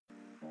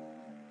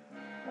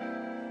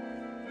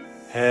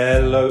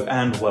Hello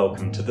and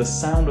welcome to The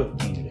Sound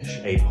of English,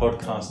 a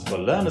podcast for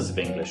learners of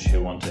English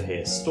who want to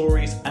hear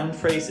stories and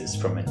phrases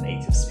from a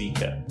native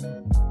speaker.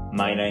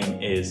 My name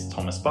is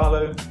Thomas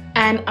Barlow.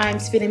 And I'm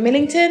Spinny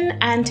Millington,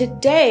 and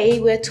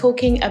today we're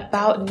talking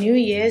about New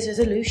Year's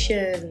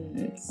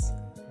resolutions.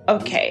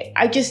 Okay,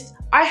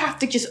 I have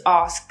to just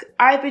ask.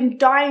 I've been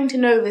dying to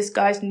know this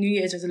guy's New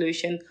Year's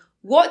resolution.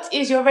 What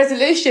is your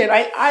resolution?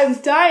 I'm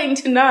dying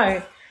to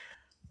know.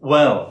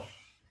 Well,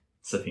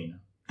 Safina.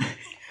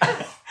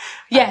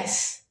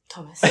 Yes,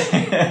 Thomas.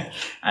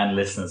 And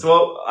listeners.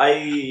 Well,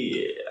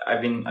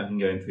 I've been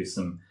going through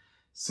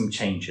some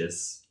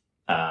changes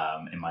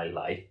in my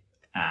life,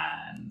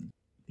 and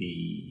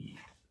the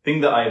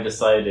thing that I've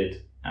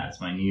decided as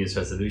my New Year's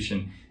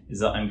resolution is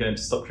that I'm going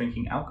to stop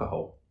drinking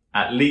alcohol,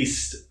 at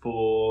least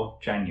for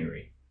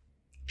January.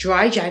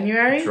 Dry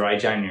January? Dry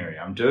January.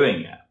 I'm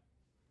doing it.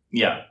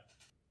 Yeah.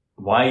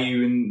 Why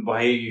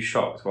are you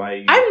shocked?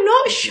 I'm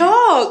not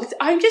shocked.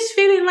 I'm just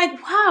feeling like,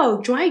 wow,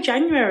 dry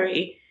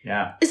January.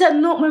 Yeah. Is that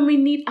not when we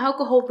need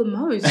alcohol the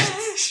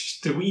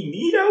most? Do we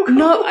need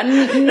alcohol?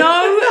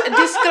 No,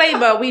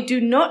 disclaimer, we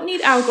do not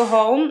need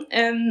alcohol.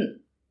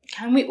 Can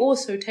we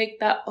also take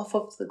that off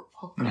of the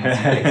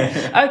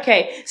podcast?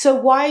 Okay, so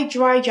why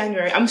dry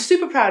January? I'm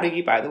super proud of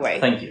you, by the way.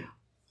 Thank you.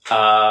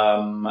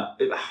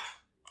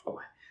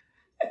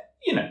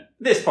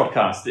 This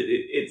podcast,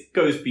 it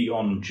goes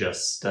beyond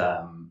just,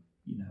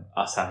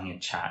 us having a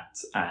chat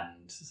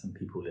and some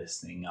people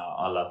listening,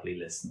 our lovely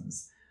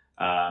listeners.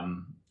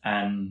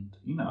 And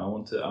I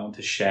want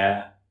to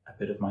share a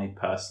bit of my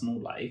personal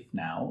life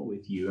now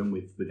with you and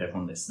with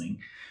everyone listening.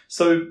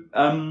 So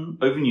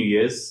over New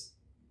Year's,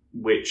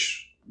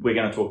 which we're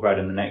going to talk about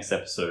in the next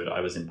episode, I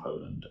was in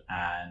Poland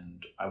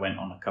and I went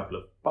on a couple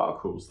of bar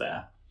crawls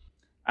there.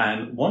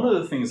 And one of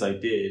the things I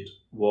did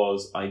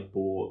was I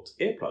bought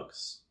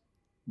earplugs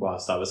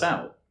whilst I was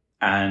out.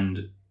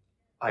 And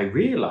I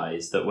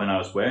realized that when I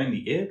was wearing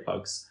the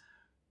earplugs,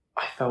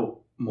 I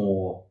felt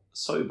more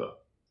sober.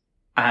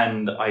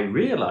 And I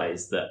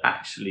realized that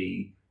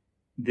actually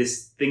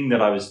this thing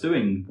that I was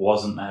doing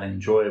wasn't that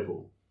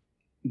enjoyable.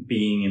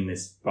 Being in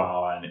this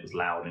bar, and it was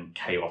loud and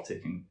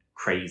chaotic and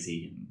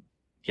crazy,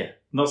 and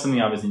not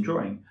something I was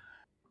enjoying.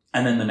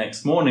 And then the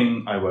next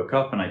morning I woke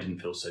up and I didn't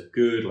feel so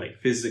good,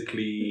 like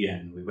physically,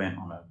 and we went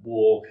on a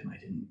walk and I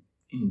didn't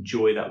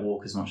enjoy that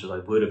walk as much as I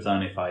would have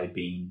done if I had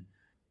been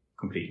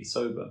completely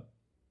sober.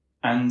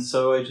 And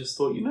so I just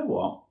thought, you know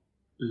what?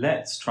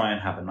 Let's try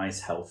and have a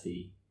nice,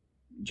 healthy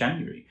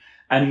January.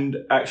 And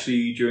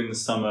actually, during the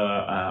summer,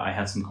 I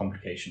had some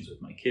complications with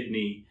my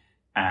kidney,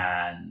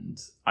 and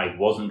I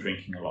wasn't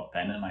drinking a lot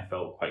then, and I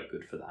felt quite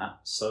good for that.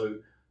 So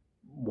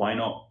why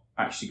not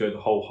actually go the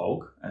whole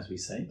hog, as we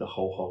say, the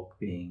whole hog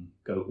being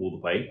go all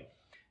the way,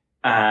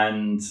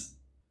 and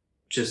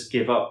just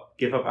give up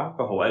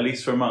alcohol, at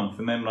least for a month,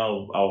 and then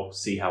I'll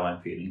see how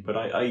I'm feeling. But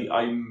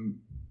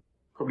I'm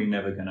probably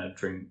never going to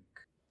drink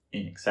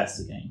in excess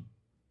again.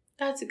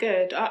 That's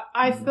good.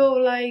 I feel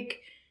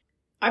like,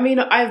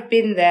 I've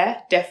been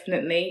there,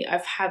 definitely.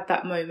 I've had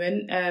that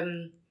moment.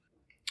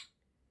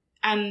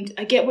 And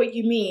I get what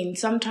you mean.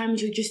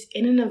 Sometimes you're just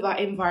in an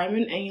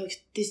environment and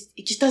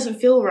it just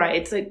doesn't feel right.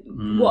 It's like,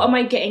 what am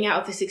I getting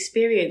out of this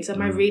experience?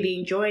 Am I really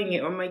enjoying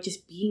it? Or am I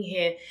just being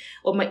here?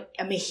 Or am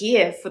I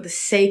here for the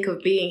sake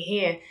of being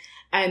here?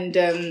 And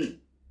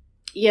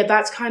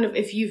that's kind of,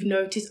 if you've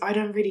noticed, I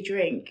don't really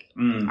drink.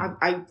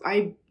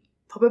 I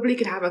probably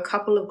could have a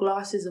couple of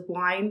glasses of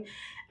wine.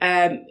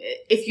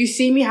 If you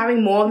see me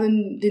having more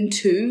than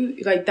two,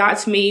 like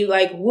that's me,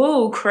 like,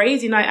 whoa,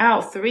 crazy night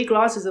out, 3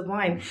 glasses of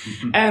wine.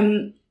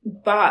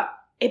 But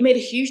it made a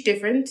huge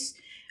difference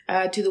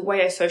to the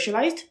way I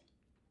socialized,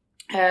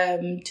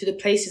 to the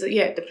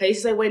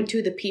places I went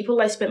to, the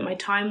people I spent my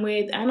time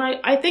with, and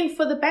I think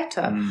for the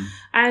better.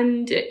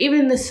 And even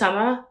in the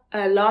summer,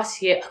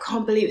 last year, I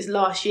can't believe it's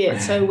last year,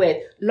 it's so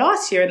weird.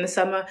 Last year in the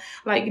summer,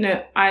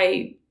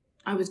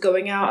 I was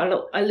going out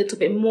a little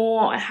bit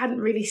more. I hadn't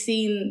really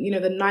seen,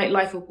 the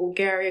nightlife of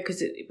Bulgaria because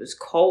it was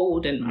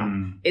cold,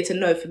 and it's a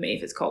no for me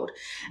if it's cold.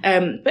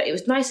 But it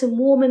was nice and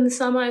warm in the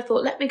summer. I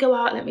thought, let me go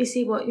out, let me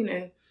see what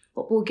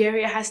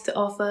Bulgaria has to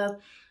offer.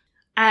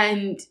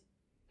 And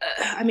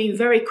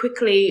very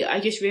quickly,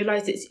 I just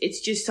realized it's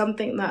just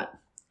something that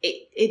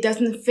it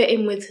doesn't fit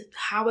in with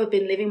how I've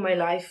been living my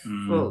life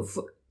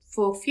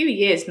for a few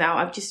years now.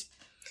 it's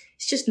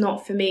just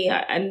not for me.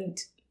 And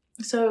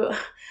so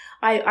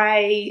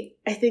I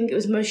think it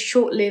was most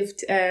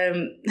short-lived,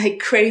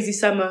 crazy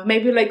summer,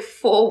 maybe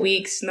 4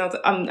 weeks. Now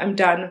that I'm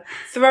done,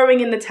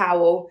 throwing in the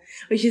towel,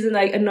 which is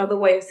another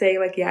way of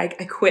saying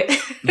I quit.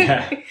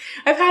 Yeah.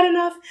 I've had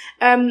enough.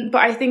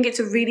 But I think it's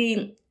a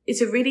really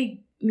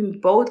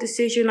bold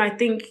decision. I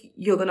think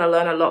you're gonna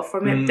learn a lot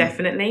from it,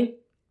 definitely.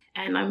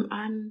 And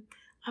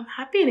I'm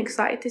happy and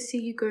excited to see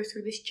you go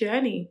through this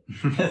journey.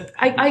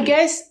 I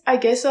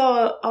guess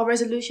our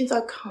resolutions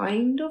are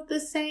kind of the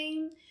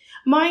same.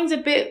 Mine's a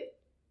bit,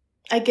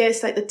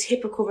 the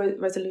typical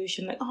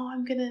resolution,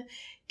 I'm going to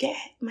get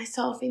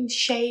myself in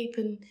shape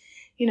and,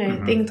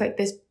 things like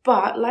this.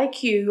 But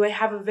like you, I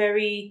have a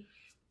very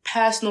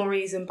personal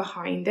reason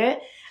behind it.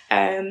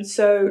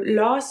 So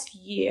last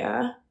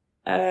year,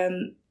 at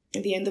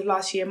the end of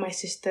last year, my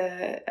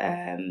sister,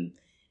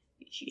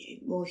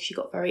 she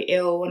got very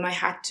ill and I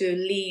had to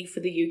leave for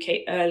the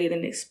UK earlier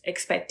than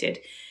expected.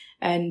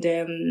 And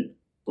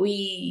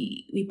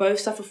we both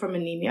suffer from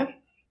anemia,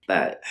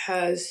 but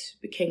hers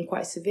became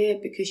quite severe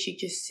because she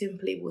just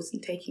simply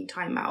wasn't taking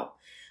time out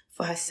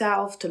for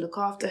herself, to look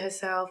after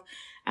herself.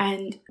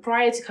 And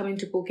prior to coming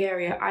to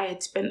Bulgaria, I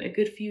had spent a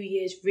good few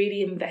years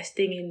really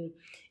investing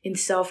in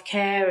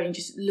self-care and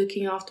just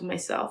looking after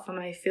myself. And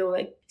I feel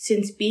like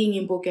since being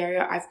in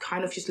Bulgaria, I've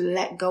kind of just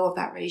let go of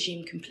that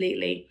regime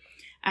completely.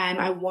 And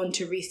I want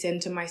to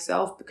recenter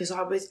myself because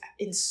I was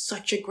in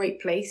such a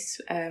great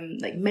place,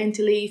 like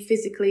mentally,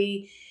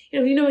 physically.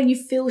 You know, when you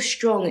feel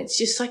strong, it's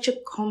just such a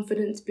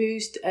confidence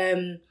boost.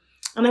 And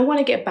I want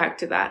to get back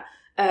to that.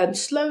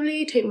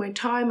 Slowly, take my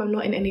time. I'm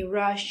not in any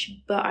rush,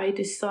 but I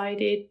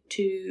decided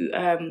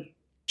to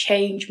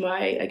change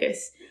my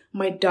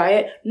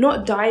diet.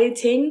 Not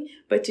dieting,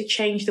 but to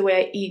change the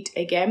way I eat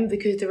again,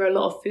 because there are a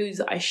lot of foods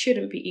that I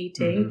shouldn't be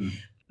eating.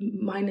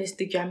 Minus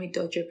the jammy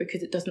dodger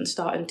because it doesn't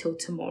start until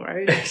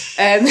tomorrow. That's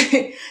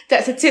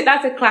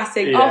a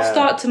classic. Yeah. I'll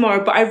start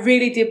tomorrow, but I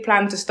really did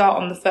plan to start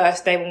on the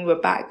first day when we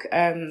were back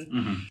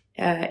in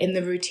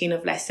the routine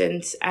of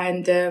lessons.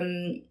 And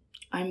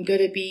I'm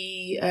going to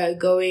be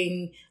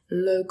going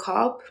low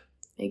carb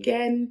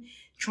again,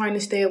 trying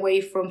to stay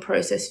away from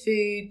processed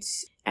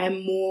foods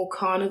and more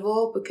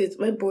carnivore because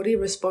my body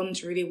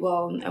responds really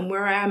well. And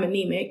where I am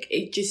anemic,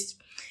 it just...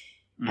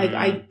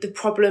 the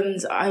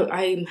problems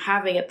I'm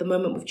having at the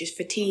moment with just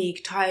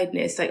fatigue,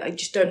 tiredness, like I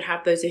just don't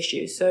have those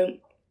issues. So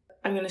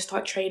I'm going to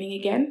start training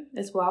again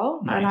as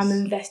well. Nice. And I'm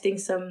investing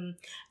some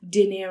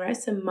dinero,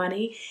 some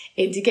money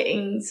into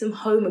getting some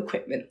home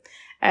equipment.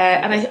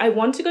 And I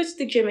want to go to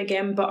the gym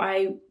again, but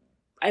I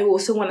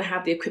also want to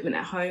have the equipment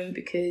at home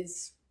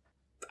because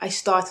I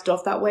started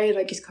off that way and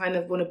I just kind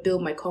of want to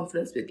build my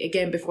confidence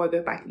again before I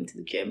go back into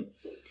the gym.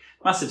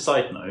 Massive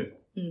side note.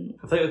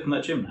 Have they opened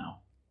that gym now?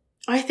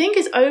 I think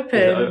it's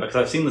open because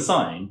I've seen the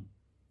sign.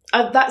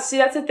 That's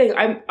the thing.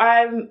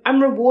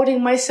 I'm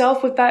rewarding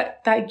myself with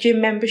that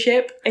gym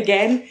membership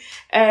again,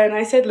 and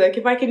I said, look,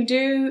 if I can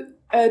do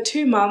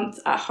 2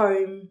 months at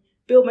home,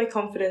 build my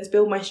confidence,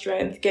 build my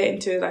strength, get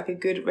into like a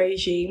good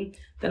regime,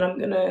 then I'm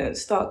gonna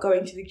start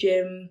going to the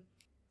gym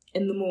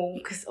in the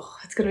mall because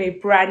it's gonna be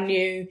brand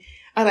new,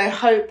 and I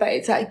hope that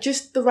it's at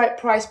just the right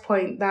price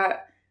point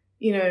that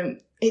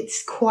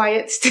it's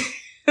quiet still.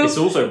 It's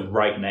also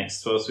right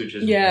next to us, which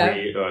is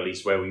really, or at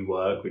least where we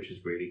work, which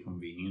is really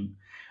convenient.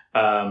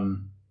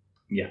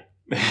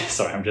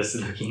 Sorry, I'm just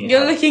looking at it.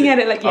 You're looking at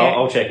it like, yeah.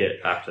 I'll check it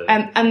after.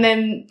 And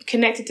then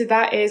connected to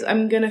that is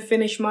I'm going to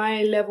finish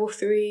my level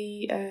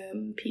 3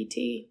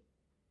 PT.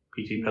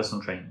 PT,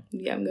 personal training.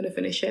 Yeah, I'm going to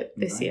finish it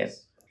this year.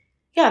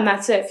 Yeah, and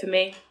that's it for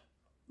me.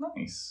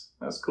 Nice.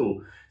 That's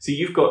cool. So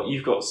you've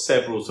got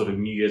several sort of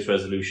New Year's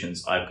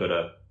resolutions. I've got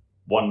a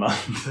 1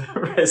 month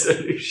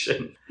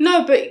resolution.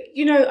 No, but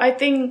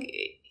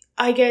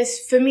I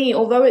guess for me,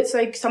 although it's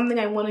like something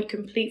I want to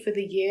complete for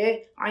the year,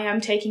 I am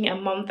taking it a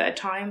month at a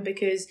time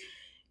because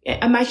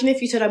imagine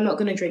if you said I'm not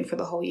going to drink for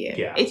the whole year.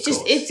 Yeah,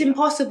 it's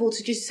impossible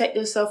to just set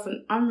yourself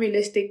an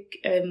unrealistic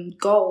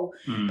goal.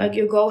 Like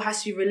your goal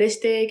has to be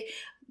realistic.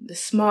 The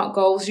SMART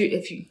goals,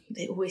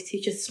 they always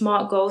teach us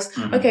SMART goals.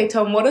 Okay,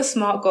 Tom, what are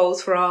SMART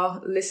goals for our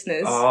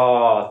listeners?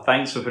 Oh,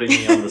 thanks for putting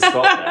me on the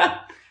spot there.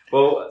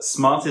 Well,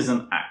 SMART is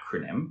an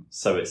acronym,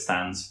 so it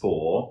stands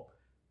for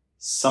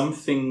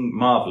something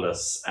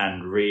marvellous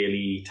and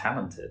really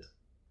talented.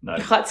 No.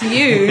 That's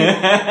you.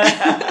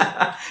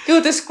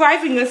 You're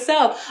describing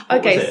yourself.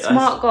 Okay,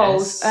 SMART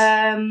goals.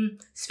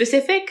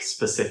 Specific?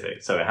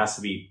 Specific. So it has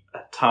to be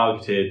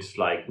targeted,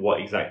 like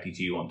what exactly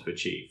do you want to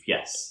achieve?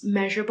 Yes.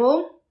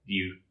 Measurable?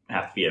 You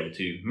have to be able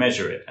to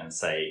measure it and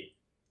say,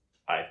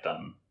 I've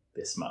done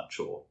this much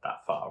or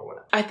that far or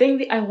whatever. I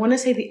think I want to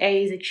say the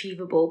A is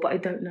achievable, but I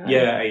don't know.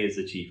 Yeah, A is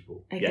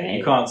achievable. Okay. Yeah,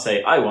 you can't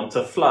say I want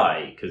to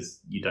fly because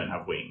you don't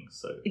have wings.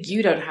 So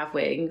you don't have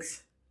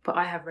wings, but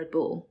I have Red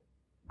Bull.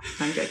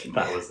 I'm joking.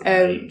 That was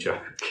a lame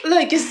joke.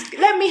 Look, just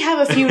let me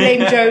have a few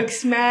lame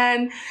jokes,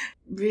 man.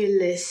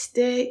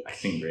 Realistic. I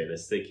think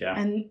realistic, yeah.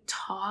 And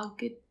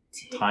targeted.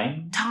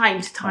 Timed,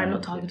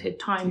 not targeted.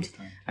 Timed.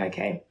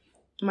 Okay.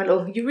 My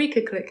little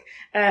eureka click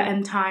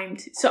and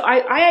timed. So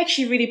I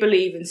actually really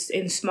believe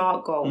in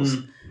SMART goals.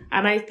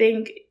 And I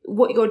think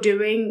what you're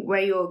doing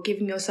where you're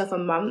giving yourself a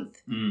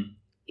month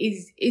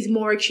is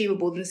more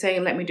achievable than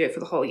saying, let me do it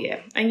for the whole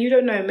year. And you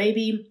don't know,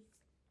 maybe,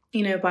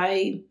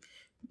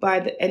 by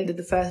the end of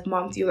the first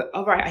month, you're like,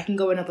 all right, I can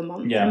go another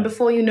month. Yeah. And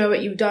before you know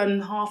it, you've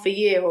done half a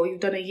year or you've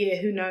done a year,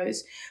 who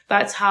knows?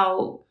 That's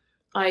how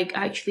I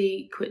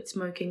actually quit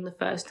smoking the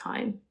first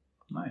time.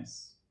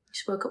 Nice.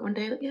 Just woke up one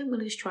day like, I'm going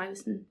to just try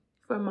this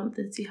for a month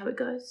and see how it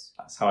goes.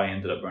 That's how I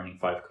ended up running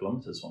 5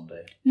 kilometers one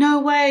day.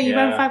 No way, you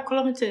ran 5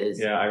 kilometers?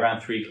 Yeah, I ran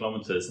 3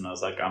 kilometers and I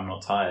was like, I'm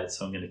not tired,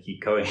 so I'm going to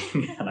keep going.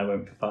 And I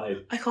went for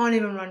 5. I can't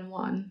even run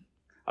 1.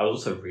 I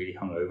was also really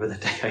hungover the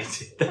day I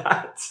did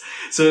that.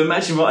 So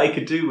imagine what I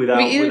could do without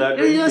drinking.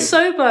 You're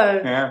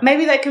sober. Yeah.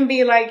 Maybe that can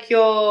be like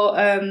your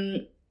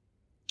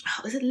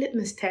is it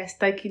litmus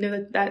test? Like, you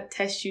know, that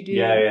test you do.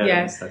 Yeah.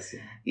 Litmus test,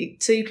 yeah.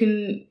 So you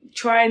can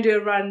try and do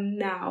a run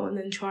now, and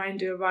then try and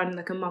do a run in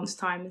like a month's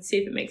time, and see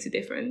if it makes a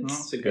difference. Oh,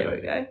 that's a good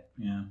idea. There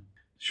we go. Yeah.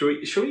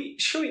 Shall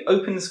we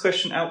open this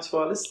question out to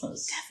our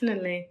listeners?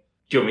 Definitely.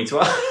 Do you want me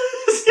to ask?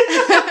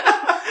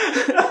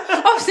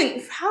 I was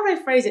thinking, how do I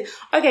phrase it?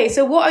 Okay,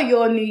 so what are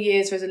your New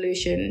Year's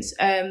resolutions?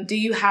 Do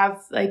you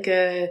have like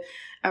a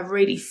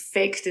really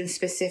fixed and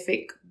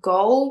specific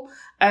goal?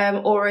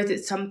 Or is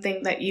it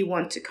something that you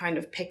want to kind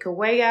of pick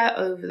away at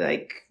over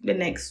like the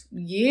next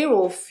year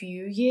or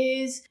few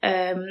years?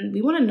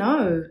 We want to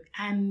know.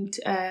 And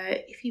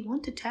if you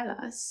want to tell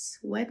us,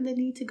 where do they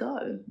need to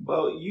go?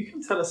 Well, you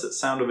can tell us at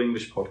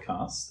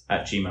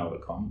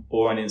soundoфenglishpodcast@gmail.com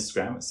or on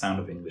Instagram at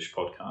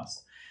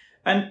soundoфenglishpodcast.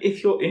 And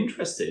if you're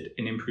interested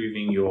in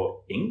improving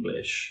your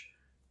English,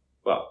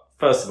 well,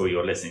 first of all,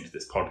 you're listening to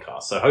this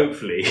podcast, so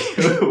hopefully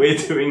we're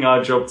doing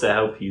our job to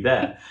help you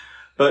there.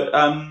 But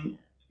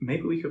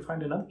maybe we could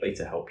find another way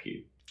to help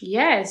you.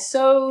 Yeah,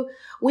 so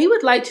we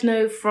would like to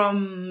know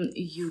from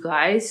you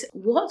guys,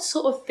 what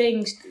sort of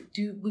things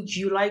would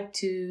you like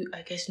to,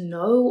 I guess,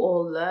 know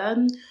or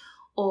learn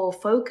or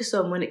focus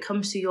on when it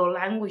comes to your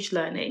language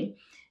learning?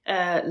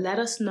 Let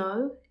us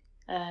know.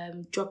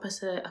 Drop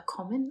us a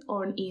comment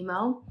or an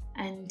email.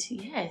 And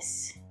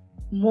yes,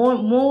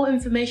 more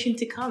information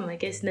to come, I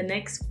guess, in the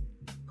next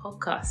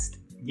podcast.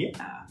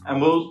 Yeah, and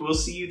we'll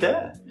see you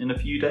there in a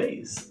few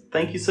days.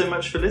 Thank you so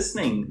much for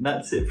listening.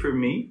 That's it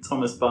from me,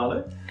 Thomas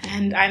Barlow.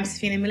 And I'm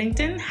Safina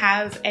Millington.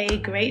 Have a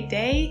great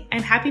day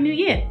and Happy New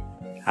Year.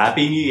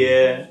 Happy New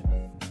Year.